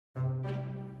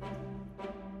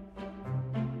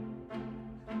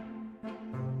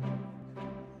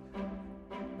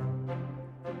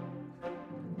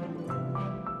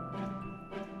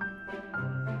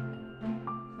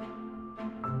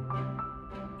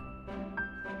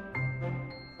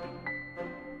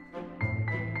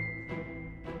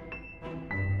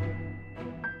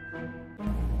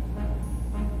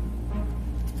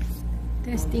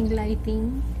Testing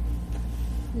lighting.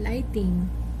 Lighting.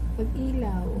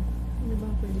 Pag-ilaw. Ano ba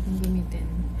pwede kong gamitin?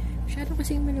 Masyado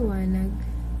kasing maliwanag.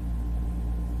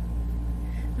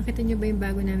 Nakita nyo ba yung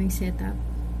bago naming setup?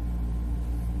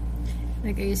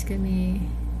 Nag-ayos kami.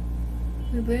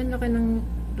 Ano ba yun? Laki ng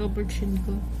double chin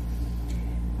ko.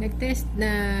 Nag-ayos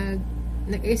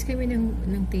kami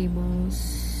ng tables.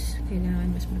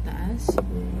 Kailangan mas mataas.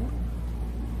 Siguro.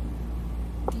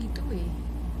 Dito eh.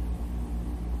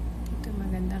 Dito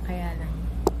maganda kaya lang.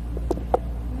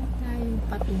 Wala tayong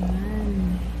patungan.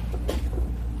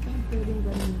 Ang pwedeng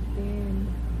gamitin.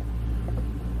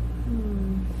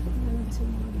 Wala kasi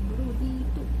mga libro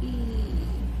dito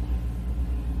eh.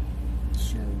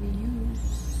 Shall we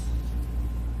use?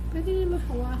 Pwede na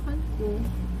mahawakan ko.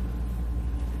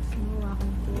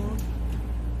 Mahawakan ko.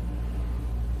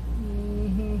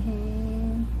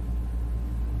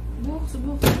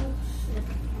 Books.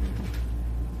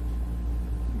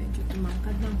 Medyo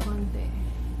tumangkad ng konti.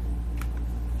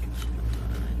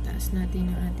 Taas natin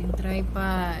yung ating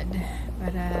tripod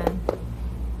para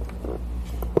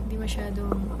hindi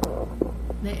masyadong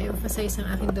na-emphasize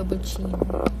ang aking double chin.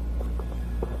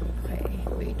 Okay,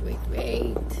 wait.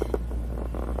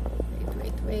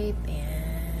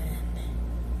 Ayan.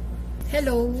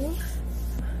 Hello!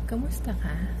 Kamusta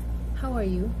ka? How are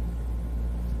you?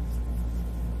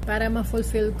 Para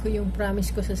ma-fulfill ko yung promise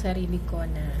ko sa sarili ko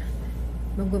na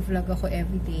mag-vlog ako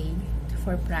everyday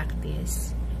for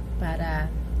practice para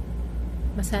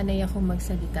masanay akong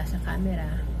magsalita sa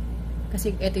camera.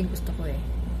 Kasi ito yung gusto ko eh.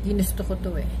 Ginusto ko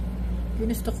to eh.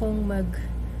 Ginusto kong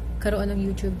magkaroon ng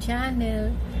YouTube channel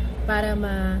para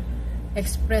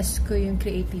ma-express ko yung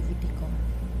creativity ko.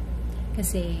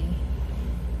 Kasi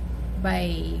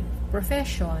by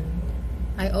profession,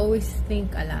 I always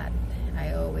think a lot.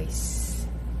 I always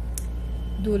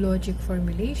do logic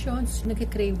formulations.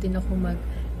 Nagkikrave din ako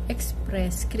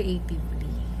mag-express creatively.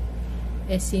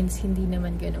 Since hindi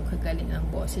naman ganun kagaling ang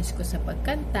boses ko sa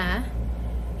pagkanta,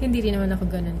 hindi rin naman ako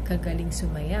ganun kagaling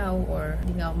sumayaw or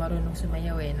hindi nga ako marunong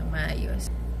sumayaw ng maayos.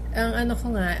 Ang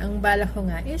bala ko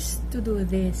nga is to do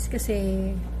this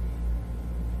kasi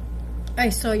I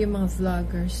saw yung mga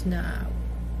vloggers na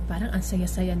parang ang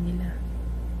saya-saya nila.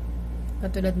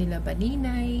 Katulad nila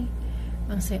Baninay,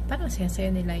 parang saya-saya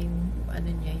nila yung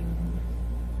yung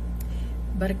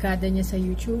barkada niya sa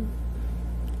YouTube.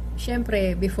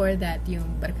 Siyempre, before that,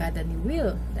 yung barkada ni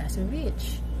Will, that's a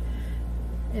rich.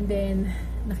 And then,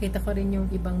 nakita ko rin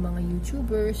yung ibang mga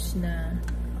YouTubers na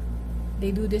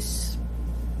they do this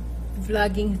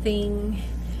vlogging thing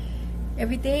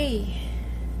every day.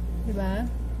 Diba?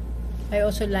 I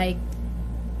also like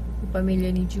yung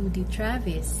pamilya ni Judy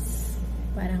Travis.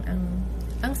 Parang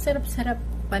ang sarap-sarap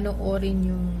panoorin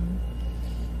yung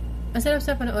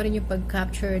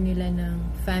pag-capture nila ng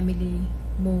family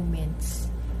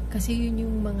moments. Kasi yun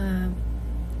yung mga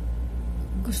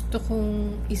gusto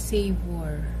kong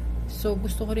i-savor. So,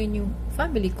 gusto ko rin yung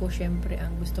family ko, syempre,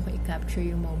 ang gusto ko i-capture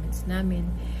yung moments namin.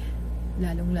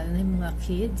 Lalong-lalo na yung mga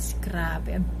kids.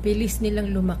 Grabe, ang bilis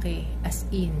nilang lumaki. As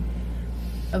in,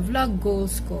 vlog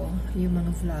goals ko, yung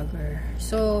mga vlogger.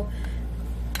 So,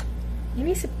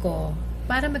 inisip ko,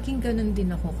 para maging ganun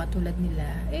din ako katulad nila,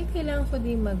 kailangan ko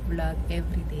din mag-vlog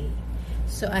everyday.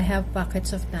 So, I have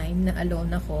pockets of time na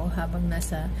alone ako habang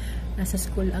nasa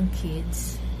school ang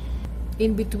kids.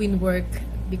 In between work,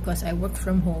 because I work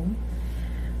from home,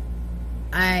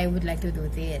 I would like to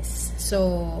do this.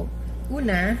 So,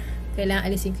 una, kailangan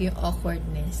alisin ko yung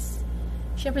awkwardness.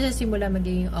 Siyempre sa simula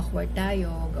magiging awkward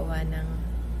tayo, gawa ng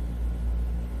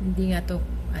hindi nga to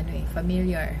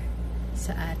familiar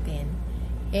sa atin.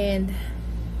 And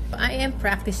I am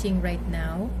practicing right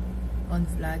now on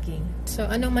vlogging. So,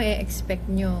 anong ma-expect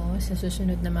nyo sa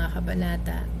susunod na mga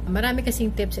kabanata? Marami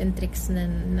kasing tips and tricks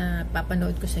na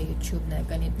papanood ko sa YouTube na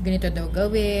ganito daw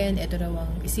gawin, ito raw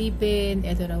ang isipin,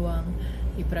 ito raw ang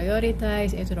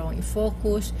i-prioritize, ito raw ang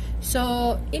i-focus.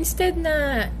 So, instead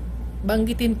na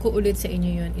banggitin ko ulit sa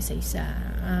inyo yun isa-isa,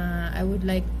 I would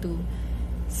like to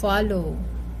follow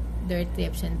their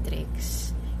tips and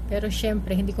tricks. Pero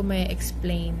syempre, hindi ko may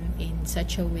explain in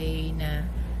such a way na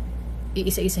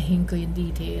iisa-isahin ko yung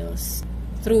details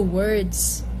through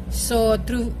words. So,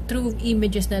 through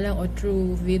images na lang or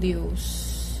through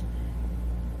videos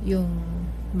yung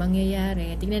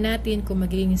mangyayari. Tingnan natin kung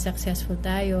magiging successful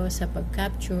tayo sa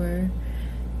pag-capture.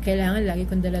 Kailangan lagi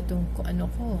kong dala tong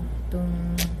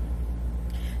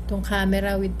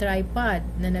camera with tripod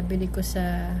na nabili ko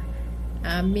sa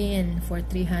amin for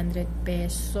 300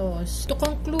 pesos. To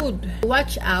conclude,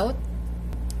 watch out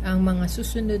ang mga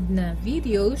susunod na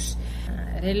videos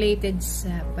related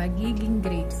sa pagiging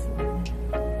grateful.